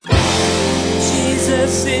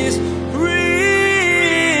Jesus is real.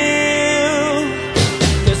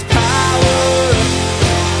 There's power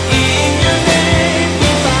in your name. We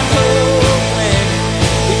find hope when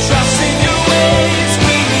we trust in your ways.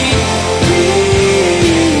 We need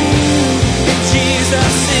real.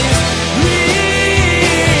 Jesus is real.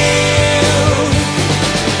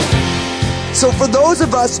 So for those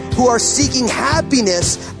of us who are seeking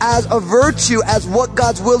happiness as a virtue, as what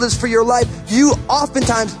God's will is for your life, you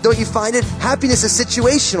oftentimes, don't you find it? Happiness is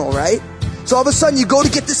situational, right? So all of a sudden you go to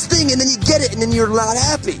get this thing and then you get it and then you're not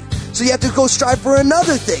happy. So you have to go strive for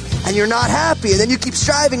another thing and you're not happy. And then you keep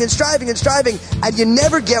striving and striving and striving and you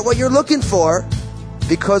never get what you're looking for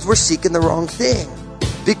because we're seeking the wrong thing.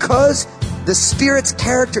 Because the Spirit's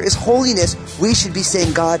character is holiness, we should be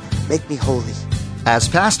saying, God, make me holy. As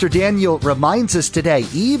Pastor Daniel reminds us today,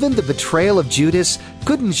 even the betrayal of Judas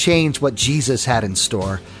couldn't change what Jesus had in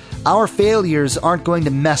store. Our failures aren't going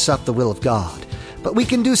to mess up the will of God, but we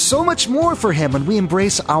can do so much more for Him when we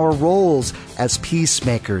embrace our roles as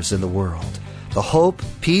peacemakers in the world. The hope,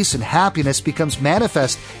 peace, and happiness becomes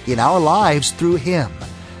manifest in our lives through Him.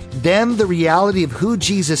 Then the reality of who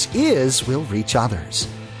Jesus is will reach others.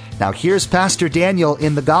 Now here's Pastor Daniel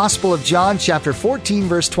in the Gospel of John chapter 14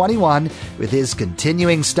 verse 21 with his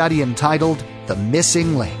continuing study entitled The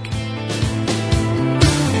Missing Link.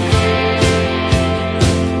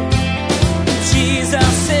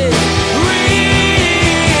 Jesus is real.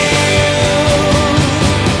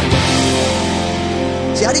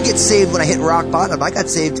 See, I didn't get saved when I hit rock bottom. I got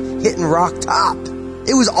saved hitting rock top.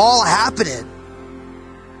 It was all happening.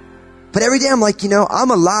 But every day I'm like,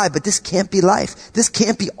 I'm alive, but this can't be life. This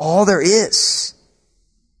can't be all there is.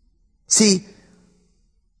 See,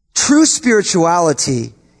 true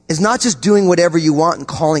spirituality is not just doing whatever you want and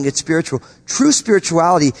calling it spiritual. True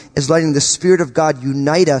spirituality is letting the Spirit of God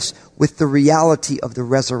unite us with the reality of the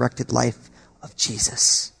resurrected life of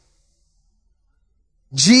Jesus.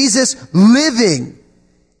 Jesus living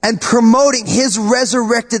and promoting His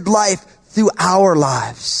resurrected life through our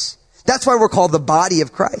lives. That's why we're called the body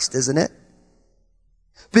of Christ, isn't it?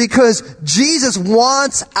 Because Jesus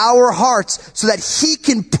wants our hearts so that He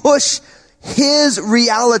can push His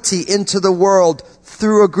reality into the world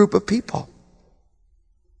through a group of people.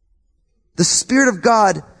 The Spirit of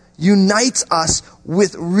God unites us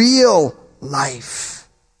with real life.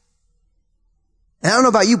 And I don't know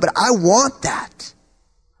about you, but I want that.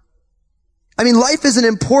 I mean, life is an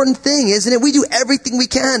important thing, isn't it? We do everything we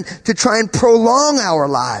can to try and prolong our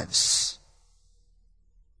lives.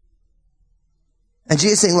 And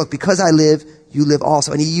Jesus is saying, look, because I live, you live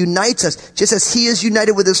also. And He unites us. Just as He is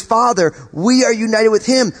united with His Father, we are united with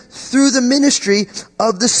Him through the ministry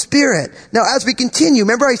of the Spirit. Now, as we continue,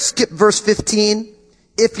 remember I skipped verse 15?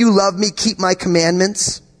 If you love me, keep my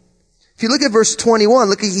commandments. If you look at verse 21,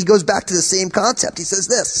 look, he goes back to the same concept. He says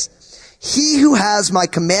this. He who has my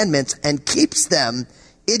commandments and keeps them,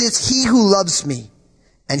 it is he who loves me.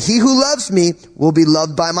 And he who loves me will be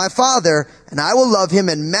loved by my Father, and I will love him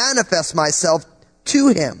and manifest myself to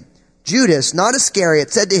him. Judas, not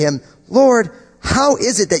Iscariot, said to him, Lord, how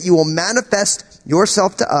is it that you will manifest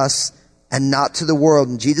yourself to us and not to the world?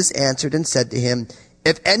 And Jesus answered and said to him,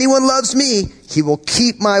 if anyone loves me, he will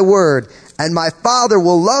keep my word, and my Father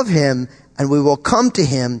will love him, and we will come to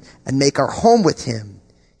him and make our home with him.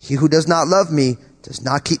 He who does not love me does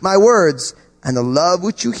not keep my words, and the love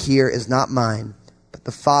which you hear is not mine, but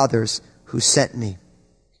the Father's who sent me.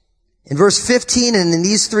 In verse 15 and in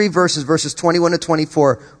these three verses, verses 21 to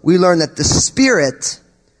 24, we learn that the Spirit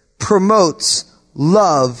promotes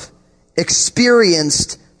love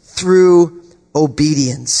experienced through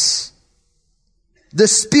obedience. The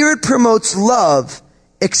Spirit promotes love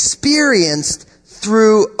experienced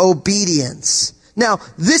through obedience. Now,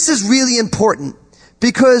 this is really important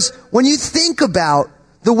because when you think about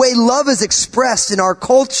the way love is expressed in our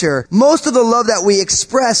culture, most of the love that we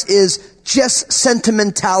express is just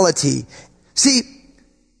sentimentality. See,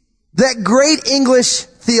 that great English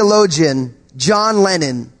theologian, John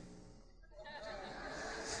Lennon,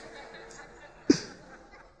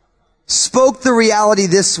 spoke the reality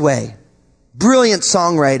this way. Brilliant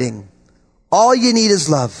songwriting. All you need is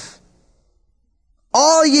love.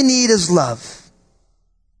 All you need is love.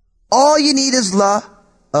 All you need is love.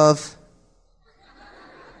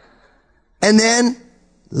 And then,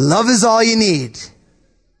 love is all you need.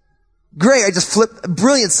 Great, I just flipped.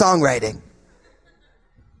 Brilliant songwriting.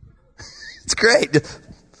 It's great.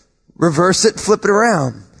 Reverse it, flip it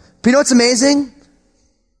around. But you know what's amazing?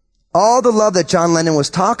 All the love that John Lennon was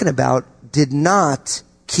talking about did not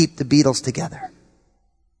keep the Beatles together.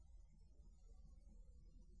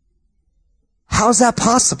 How's that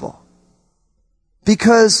possible?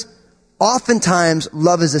 Because oftentimes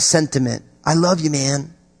love is a sentiment. I love you,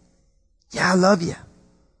 man. Yeah, I love you.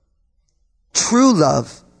 True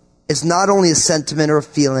love is not only a sentiment or a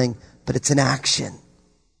feeling, but it's an action.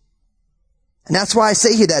 And that's why I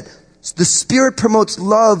say here that the Spirit promotes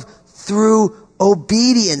love through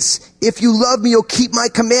obedience. If you love me, you'll keep my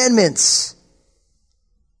commandments.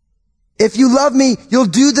 If you love me, you'll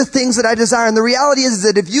do the things that I desire. And the reality is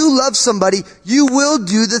that if you love somebody, you will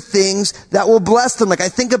do the things that will bless them. Like I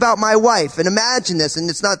think about my wife, and imagine this, and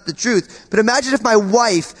it's not the truth, but imagine if my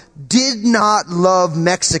wife did not love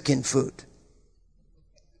Mexican food.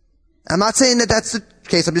 I'm not saying that that's the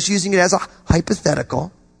case. I'm just using it as a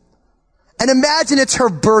hypothetical. And imagine it's her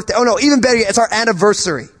birthday. Oh no, even better yet, it's our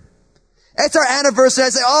anniversary. It's our anniversary. I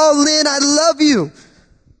say, oh, Lynn, I love you.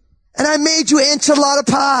 And I made you enchilada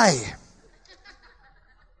pie.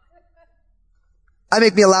 I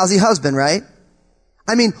make me a lousy husband, right?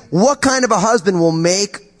 I mean, what kind of a husband will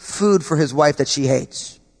make food for his wife that she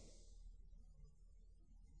hates?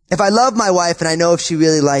 If I love my wife and I know if she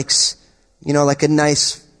really likes, like a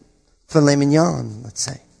nice filet mignon, let's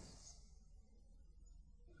say.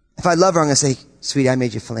 If I love her, I'm going to say, sweetie, I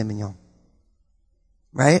made you filet mignon.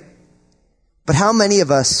 Right? But how many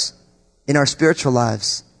of us in our spiritual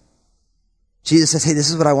lives, Jesus says, hey, this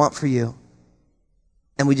is what I want for you.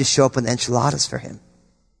 And we just show up with enchiladas for him.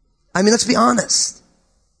 I mean, let's be honest.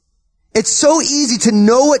 It's so easy to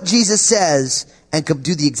know what Jesus says and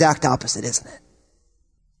do the exact opposite, isn't it?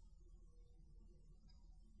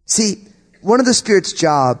 See, one of the Spirit's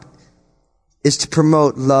job is to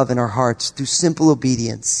promote love in our hearts through simple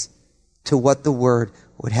obedience to what the Word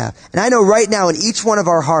would have. And I know right now in each one of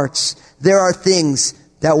our hearts, there are things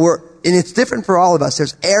that and it's different for all of us.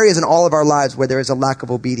 There's areas in all of our lives where there is a lack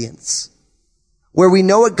of obedience. Where we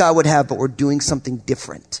know what God would have, but we're doing something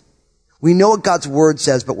different. We know what God's Word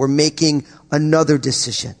says, but we're making another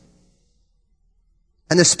decision.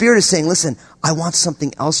 And the Spirit is saying, listen, I want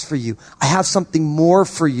something else for you. I have something more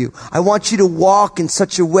for you. I want you to walk in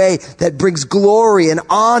such a way that brings glory and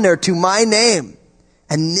honor to my name.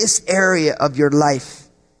 And this area of your life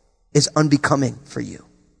is unbecoming for you.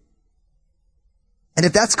 And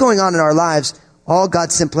if that's going on in our lives, all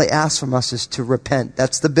God simply asks from us is to repent.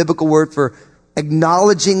 That's the biblical word for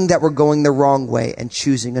acknowledging that we're going the wrong way and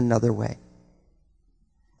choosing another way.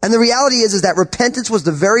 And the reality is that repentance was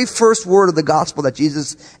the very first word of the gospel that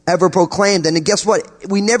Jesus ever proclaimed. And guess what?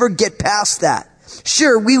 We never get past that.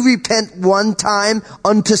 Sure, we repent one time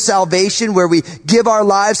unto salvation where we give our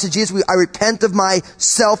lives to Jesus. I repent of my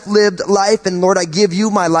self-lived life and Lord, I give you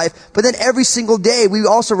my life. But then every single day we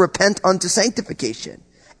also repent unto sanctification.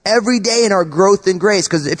 Every day in our growth in grace.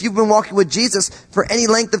 Because if you've been walking with Jesus for any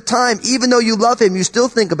length of time, even though you love him, you still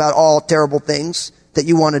think about all terrible things that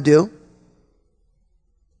you want to do.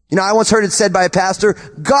 I once heard it said by a pastor,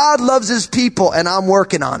 God loves his people and I'm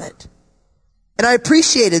working on it. And I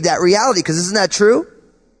appreciated that reality because isn't that true?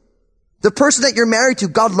 The person that you're married to,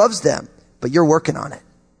 God loves them, but you're working on it.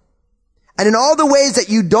 And in all the ways that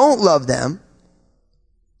you don't love them,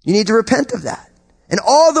 you need to repent of that. And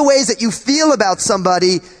all the ways that you feel about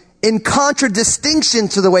somebody in contradistinction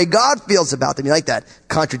to the way God feels about them. You like that?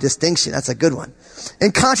 Contradistinction. That's a good one.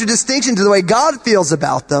 In contradistinction to the way God feels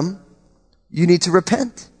about them, you need to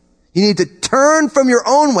repent. You need to turn from your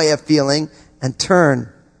own way of feeling and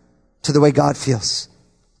turn to the way God feels.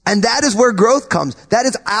 And that is where growth comes. That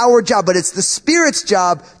is our job, but it's the Spirit's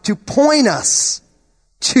job to point us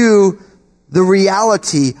to the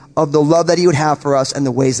reality of the love that he would have for us and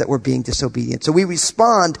the ways that we're being disobedient. So we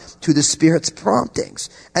respond to the Spirit's promptings.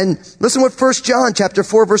 And listen what 1 John chapter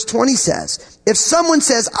 4 verse 20 says. If someone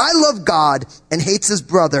says, I love God and hates his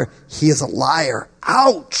brother, he is a liar.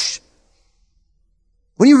 Ouch.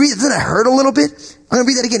 When you read, doesn't that hurt a little bit? I'm going to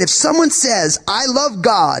read that again. If someone says, I love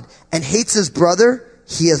God and hates his brother,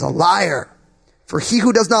 he is a liar. For he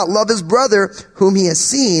who does not love his brother whom he has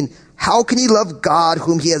seen, how can he love God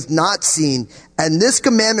whom he has not seen? And this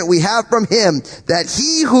commandment we have from him, that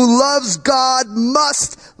he who loves God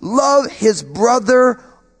must love his brother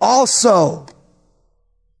also.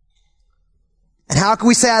 And how can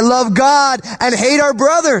we say, I love God and hate our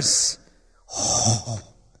brothers? Oh.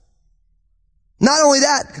 Not only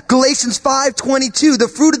that, Galatians 5:22, the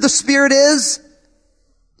fruit of the Spirit is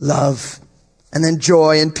love, and then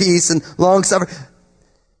joy and peace and long suffering.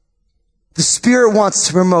 The Spirit wants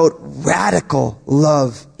to promote radical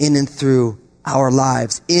love in and through our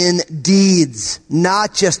lives, in deeds,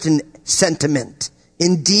 not just in sentiment,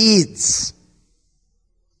 in deeds.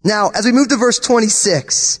 Now, as we move to verse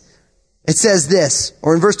 26, it says this,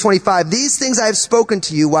 or in verse 25, these things I have spoken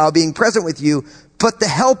to you while being present with you, but the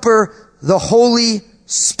Helper, the Holy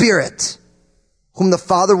Spirit, whom the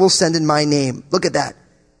Father will send in my name. Look at that.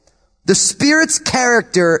 The Spirit's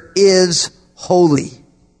character is holy.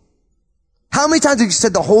 How many times have you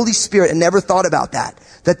said the Holy Spirit and never thought about that?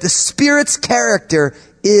 That the Spirit's character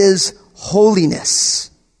is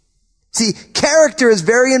holiness. See, character is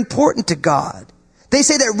very important to God. They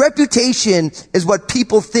say that reputation is what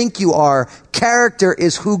people think you are. Character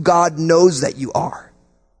is who God knows that you are.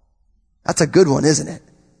 That's a good one, isn't it?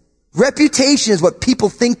 Reputation is what people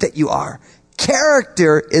think that you are.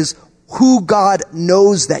 Character is who God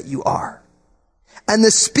knows that you are. And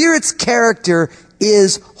the Spirit's character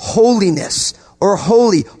is holiness or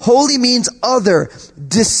holy. Holy means other,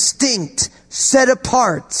 distinct, set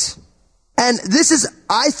apart. And this is,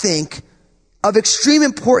 I think, of extreme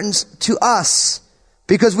importance to us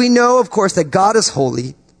because we know, of course, that God is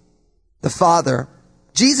holy, the Father.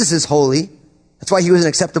 Jesus is holy. That's why he was an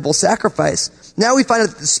acceptable sacrifice. Now we find out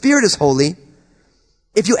that the Spirit is holy.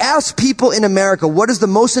 If you ask people in America, what is the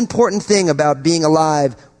most important thing about being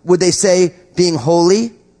alive? Would they say being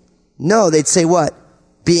holy? No, they'd say what?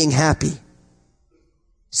 Being happy.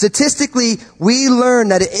 Statistically, we learn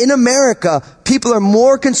that in America, people are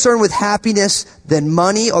more concerned with happiness than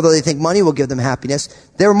money, although they think money will give them happiness.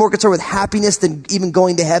 They're more concerned with happiness than even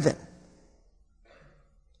going to heaven.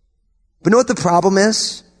 But know what the problem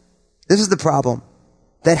is? This is the problem.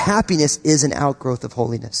 That happiness is an outgrowth of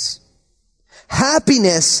holiness.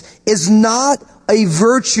 Happiness is not a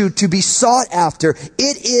virtue to be sought after.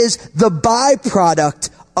 It is the byproduct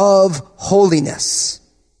of holiness.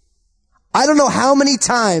 I don't know how many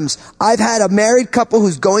times I've had a married couple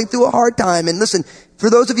who's going through a hard time. And listen, for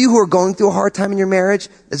those of you who are going through a hard time in your marriage,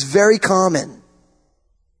 it's very common.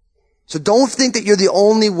 So don't think that you're the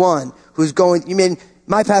only one who's going.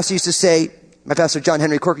 My pastor used to say, my pastor John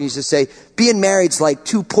Henry Corcoran used to say, being married's like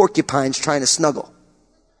two porcupines trying to snuggle.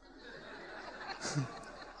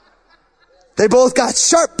 They both got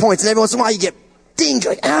sharp points, and every once in a while you get dinged,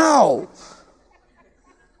 you're like, ow.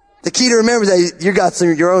 The key to remember is that you got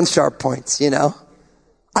your own sharp points, you know.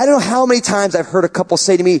 I don't know how many times I've heard a couple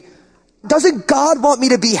say to me, doesn't God want me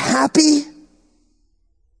to be happy?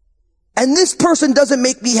 And this person doesn't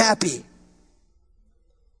make me happy.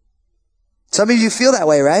 Some of you feel that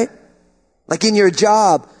way, right? Like in your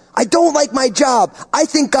job. I don't like my job. I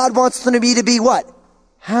think God wants me to be what?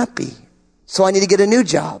 Happy. So I need to get a new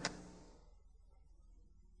job.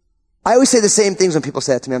 I always say the same things when people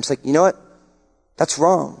say that to me. I'm just like, you know what? That's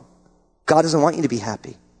wrong. God doesn't want you to be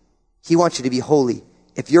happy. He wants you to be holy.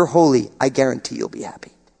 If you're holy, I guarantee you'll be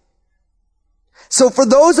happy. So for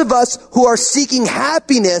those of us who are seeking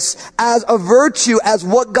happiness as a virtue, as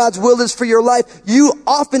what God's will is for your life, you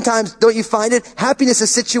oftentimes, don't you find it? Happiness is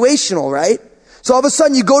situational, right? So all of a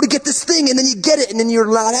sudden you go to get this thing and then you get it and then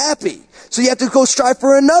you're not happy. So you have to go strive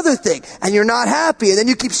for another thing and you're not happy. And then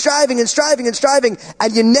you keep striving and striving and striving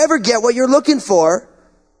and you never get what you're looking for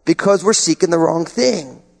because we're seeking the wrong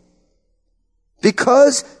thing.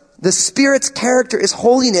 Because the Spirit's character is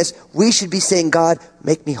holiness, we should be saying, God,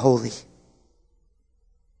 make me holy.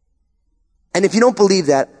 And if you don't believe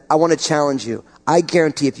that, I want to challenge you. I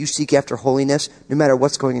guarantee if you seek after holiness, no matter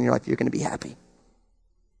what's going on in your life, you're going to be happy.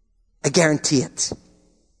 I guarantee it.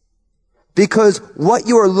 Because what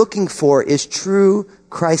you are looking for is true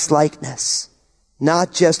Christ-likeness,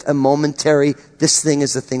 not just a momentary, this thing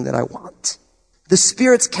is the thing that I want. The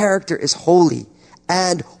Spirit's character is holy,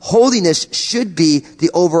 and holiness should be the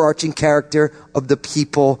overarching character of the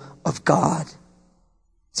people of God.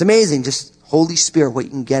 It's amazing, just Holy Spirit, what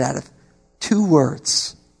you can get out of 2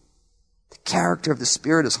 words. The character of the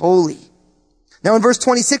Spirit is holy. Now in verse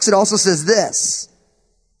 26, it also says this.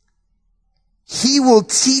 He will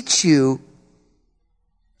teach you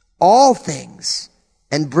all things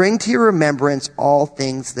and bring to your remembrance all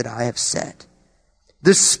things that I have said.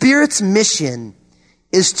 The Spirit's mission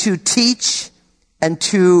is to teach and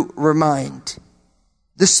to remind.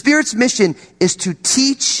 The Spirit's mission is to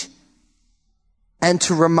teach and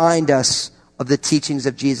to remind us of the teachings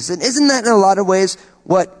of Jesus. And isn't that in a lot of ways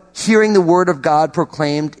what hearing the Word of God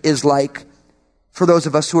proclaimed is like for those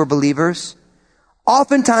of us who are believers?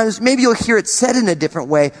 Oftentimes, maybe you'll hear it said in a different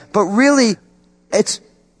way, but really, it's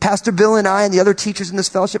Pastor Bill and I and the other teachers in this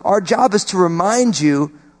fellowship, our job is to remind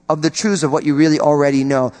you of the truths of what you really already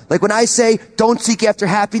know. Like when I say, don't seek after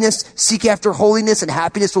happiness, seek after holiness, and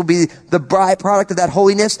happiness will be the byproduct of that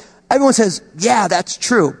holiness, everyone says, yeah, that's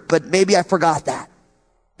true, but maybe I forgot that.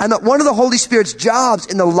 And that one of the Holy Spirit's jobs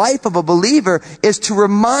in the life of a believer is to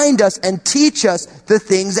remind us and teach us the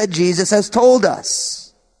things that Jesus has told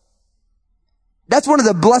us. That's one of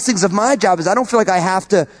the blessings of my job is I don't feel like I have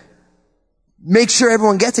to make sure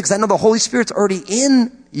everyone gets it because I know the Holy Spirit's already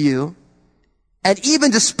in you. And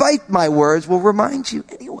even despite my words, will remind you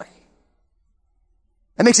anyway.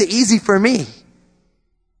 That makes it easy for me.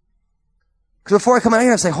 Because before I come out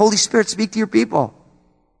here, I say, Holy Spirit, speak to your people.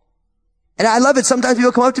 And I love it. Sometimes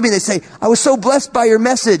people come up to me and they say, I was so blessed by your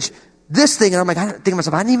message, this thing. And I'm like, I think to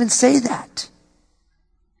myself, I didn't even say that.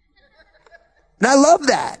 And I love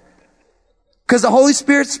that. Because the Holy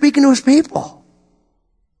Spirit's speaking to his people.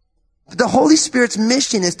 But the Holy Spirit's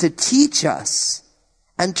mission is to teach us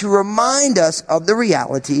and to remind us of the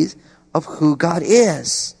realities of who God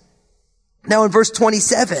is. Now in verse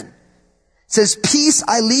 27, it says, peace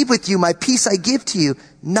I leave with you, my peace I give to you.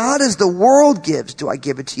 Not as the world gives do I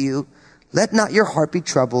give it to you. Let not your heart be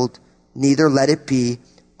troubled, neither let it be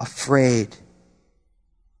afraid.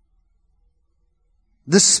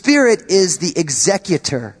 The Spirit is the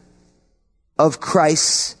executor of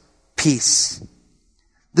Christ's peace.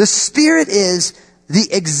 The Spirit is the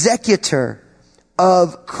executor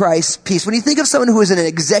of Christ's peace. When you think of someone who is an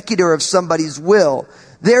executor of somebody's will,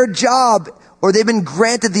 their job, or they've been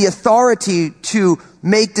granted the authority to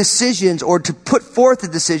make decisions or to put forth the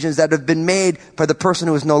decisions that have been made by the person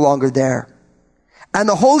who is no longer there. And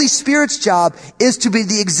the Holy Spirit's job is to be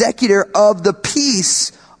the executor of the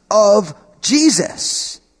peace of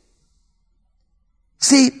Jesus.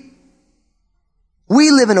 See,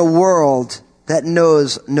 we live in a world that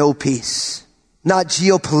knows no peace. Not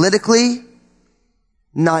geopolitically,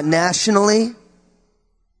 not nationally,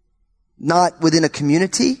 not within a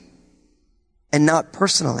community, and not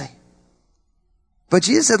personally. But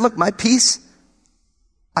Jesus said, look, my peace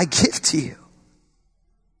I give to you.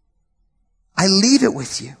 I leave it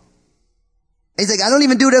with you. And he's like, I don't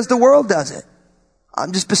even do it as the world does it.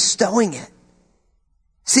 I'm just bestowing it.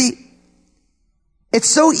 See, it's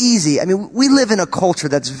so easy. I mean, we live in a culture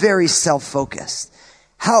that's very self-focused.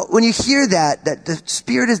 When you hear that the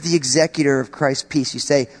Spirit is the executor of Christ's peace, you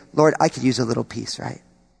say, Lord, I could use a little peace, right?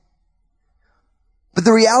 But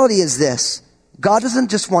the reality is this. God doesn't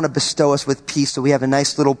just want to bestow us with peace so we have a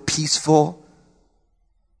nice little peaceful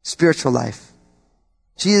spiritual life.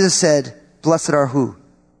 Jesus said, blessed are who?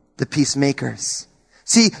 The peacemakers.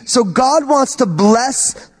 See, so God wants to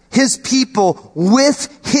bless his people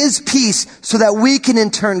with his peace so that we can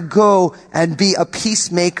in turn go and be a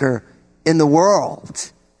peacemaker in the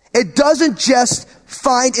world. It doesn't just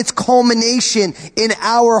find its culmination in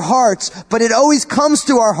our hearts, but it always comes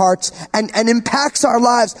to our hearts and impacts our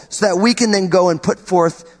lives so that we can then go and put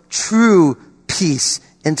forth true peace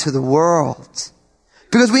into the world.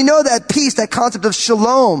 Because we know that peace, that concept of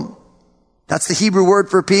shalom, that's the Hebrew word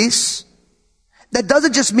for peace. That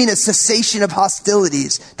doesn't just mean a cessation of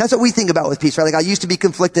hostilities. That's what we think about with peace, right? Like, I used to be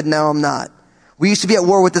conflicted, now I'm not. We used to be at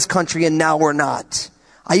war with this country, and now we're not.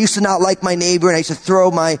 I used to not like my neighbor, and I used to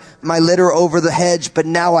throw my litter over the hedge, but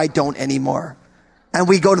now I don't anymore. And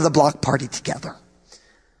we go to the block party together.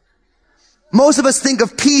 Most of us think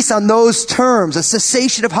of peace on those terms, a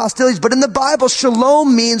cessation of hostilities. But in the Bible,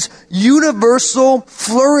 shalom means universal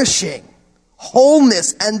flourishing,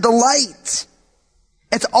 wholeness, and delight.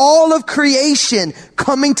 It's all of creation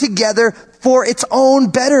coming together for its own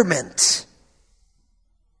betterment.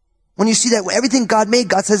 When you see that everything God made,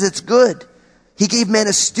 God says it's good. He gave man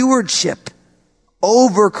a stewardship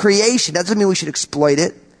over creation. That doesn't mean we should exploit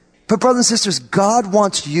it. But brothers and sisters, God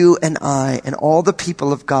wants you and I and all the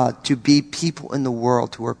people of God to be people in the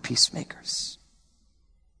world who are peacemakers.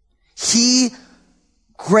 He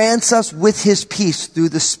grants us with his peace through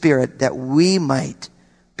the Spirit that we might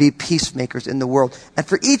be peacemakers in the world. And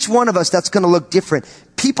for each one of us, that's going to look different.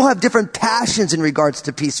 People have different passions in regards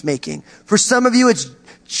to peacemaking. For some of you, it's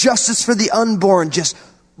justice for the unborn, just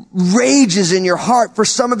rages in your heart. For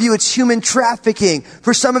some of you, it's human trafficking.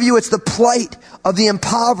 For some of you, it's the plight of the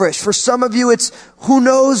impoverished. For some of you, it's who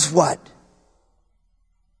knows what.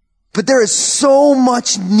 But there is so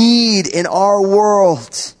much need in our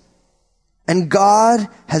world. And God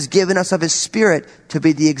has given us of his Spirit to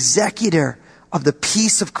be the executor of the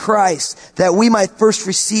peace of Christ, that we might first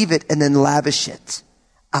receive it and then lavish it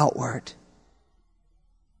outward.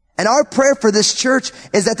 And our prayer for this church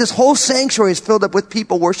is that this whole sanctuary is filled up with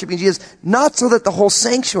people worshiping Jesus, not so that the whole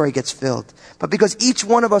sanctuary gets filled, but because each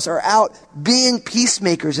one of us are out being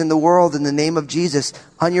peacemakers in the world in the name of Jesus,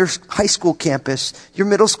 on your high school campus, your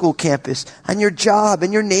middle school campus, on your job,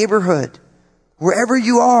 in your neighborhood, wherever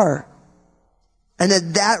you are. And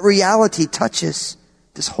that reality touches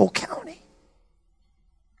this whole county.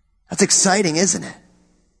 That's exciting, isn't it?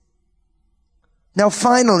 Now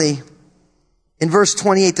finally, in verse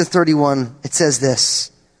 28 to 31, it says this.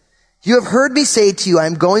 You have heard me say to you, I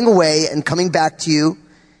am going away and coming back to you.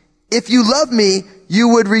 If you love me, you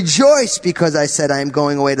would rejoice because I said I am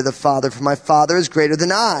going away to the Father, for my Father is greater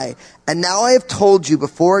than I. And now I have told you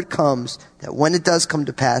before it comes, that when it does come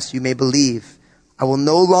to pass, you may believe. I will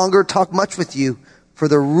no longer talk much with you, for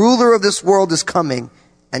the ruler of this world is coming,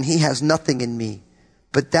 and he has nothing in me.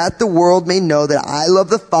 But that the world may know that I love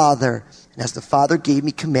the Father, and as the Father gave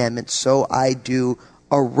me commandments, so I do.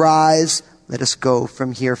 Arise, let us go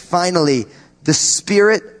from here. Finally, the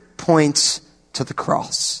Spirit points to the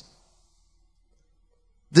cross.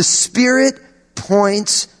 The Spirit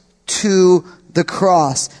points to the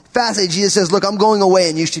cross. Fascinating. Jesus says, look, I'm going away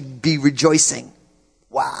and you should be rejoicing.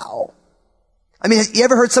 Wow. I mean, you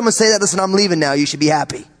ever heard someone say that? Listen, I'm leaving now. You should be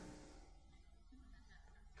happy.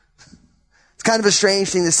 It's kind of a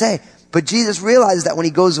strange thing to say. But Jesus realizes that when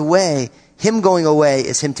he goes away, him going away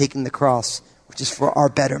is him taking the cross, which is for our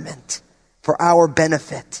betterment, for our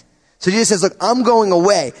benefit. So Jesus says, look, I'm going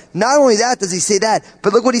away. Not only that does he say that,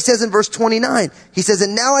 but look what he says in verse 29. He says,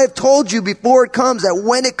 and now I have told you before it comes, that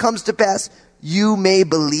when it comes to pass, you may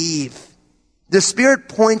believe. The Spirit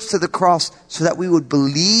points to the cross so that we would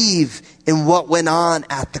believe in what went on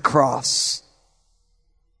at the cross.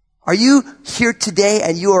 Are you here today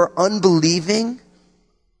and you are unbelieving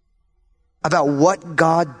about what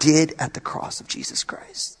God did at the cross of Jesus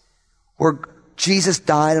Christ? Where Jesus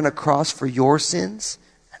died on a cross for your sins?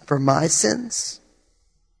 For my sins?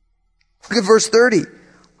 Look at verse 30.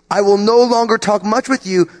 I will no longer talk much with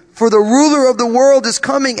you, for the ruler of the world is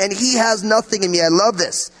coming and he has nothing in me. I love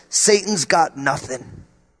this. Satan's got nothing.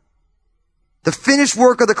 The finished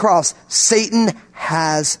work of the cross, Satan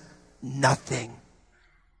has nothing.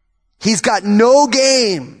 He's got no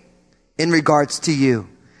game in regards to you.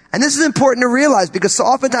 And this is important to realize because so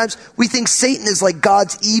oftentimes we think Satan is like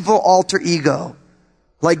God's evil alter ego.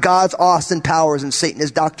 Like God's Austin Powers and Satan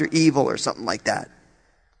is Dr. Evil or something like that.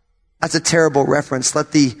 That's a terrible reference.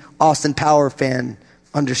 Let the Austin Power fan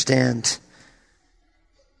understand.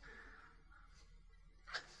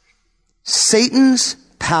 Satan's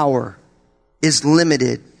power is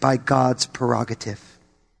limited by God's prerogative.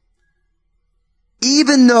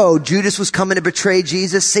 Even though Judas was coming to betray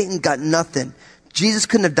Jesus, Satan got nothing. Jesus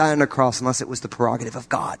couldn't have died on a cross unless it was the prerogative of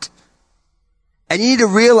God. And you need to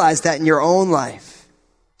realize that in your own life.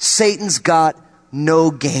 Satan's got no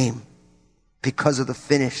game because of the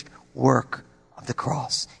finished work of the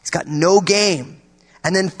cross. He's got no game.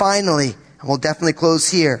 And then finally, and we'll definitely close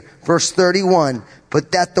here, verse 31,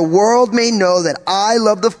 but that the world may know that I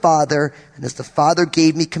love the Father, and as the Father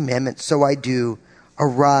gave me commandments, so I do.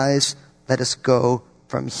 Arise, let us go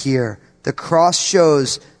from here. The cross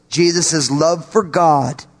shows Jesus' love for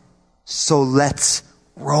God, so let's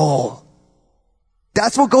roll.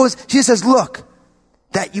 That's what goes, Jesus says, look,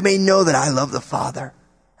 that you may know that I love the Father.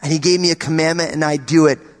 And he gave me a commandment and I do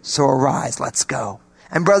it. So arise, let's go.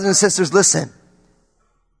 And brothers and sisters, listen.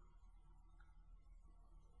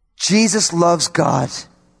 Jesus loves God.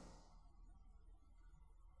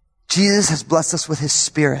 Jesus has blessed us with his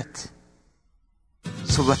Spirit.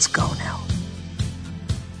 So let's go now.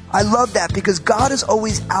 I love that because God is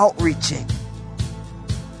always outreaching.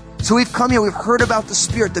 So we've come here, we've heard about the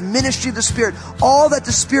Spirit, the ministry of the Spirit, all that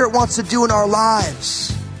the Spirit wants to do in our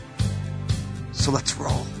lives. So let's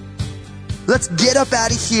roll. Let's get up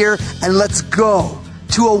out of here and let's go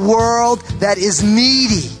to a world that is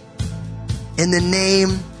needy in the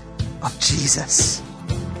name of Jesus.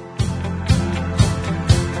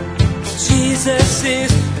 Jesus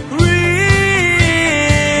is real.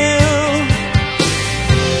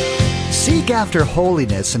 Seek after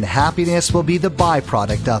holiness, and happiness will be the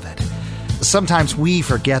byproduct of it. Sometimes we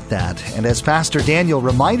forget that, and as Pastor Daniel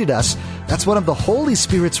reminded us, that's one of the Holy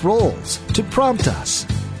Spirit's roles, to prompt us.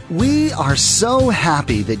 We are so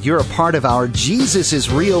happy that you're a part of our Jesus is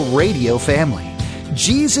Real radio family.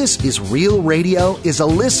 Jesus is Real Radio is a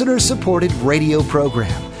listener-supported radio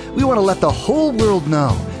program. We want to let the whole world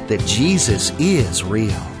know that Jesus is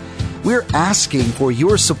real. We're asking for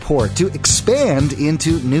your support to expand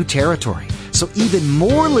into new territory so even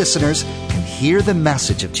more listeners can hear the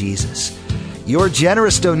message of Jesus. Your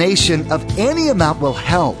generous donation of any amount will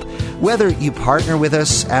help, whether you partner with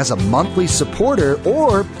us as a monthly supporter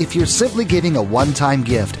or if you're simply giving a one-time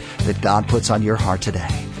gift that God puts on your heart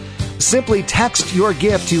today. Simply text your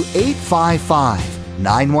gift to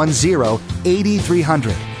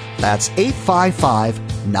 855-910-8300. That's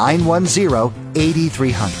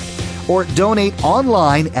 855-910-8300. Or donate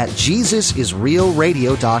online at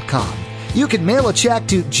JesusIsRealRadio.com. You can mail a check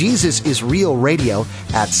to Jesus is Real Radio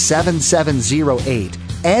at 7708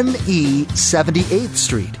 NE 78th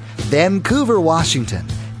Street, Vancouver, Washington,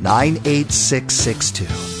 98662.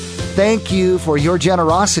 Thank you for your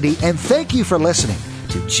generosity and thank you for listening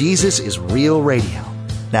to Jesus is Real Radio.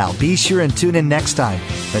 Now be sure and tune in next time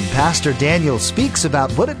when Pastor Daniel speaks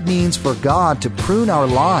about what it means for God to prune our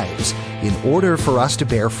lives in order for us to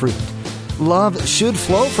bear fruit. Love should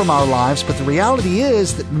flow from our lives, but the reality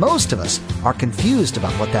is that most of us are confused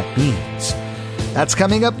about what that means. That's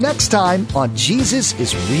coming up next time on Jesus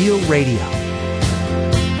is Real Radio.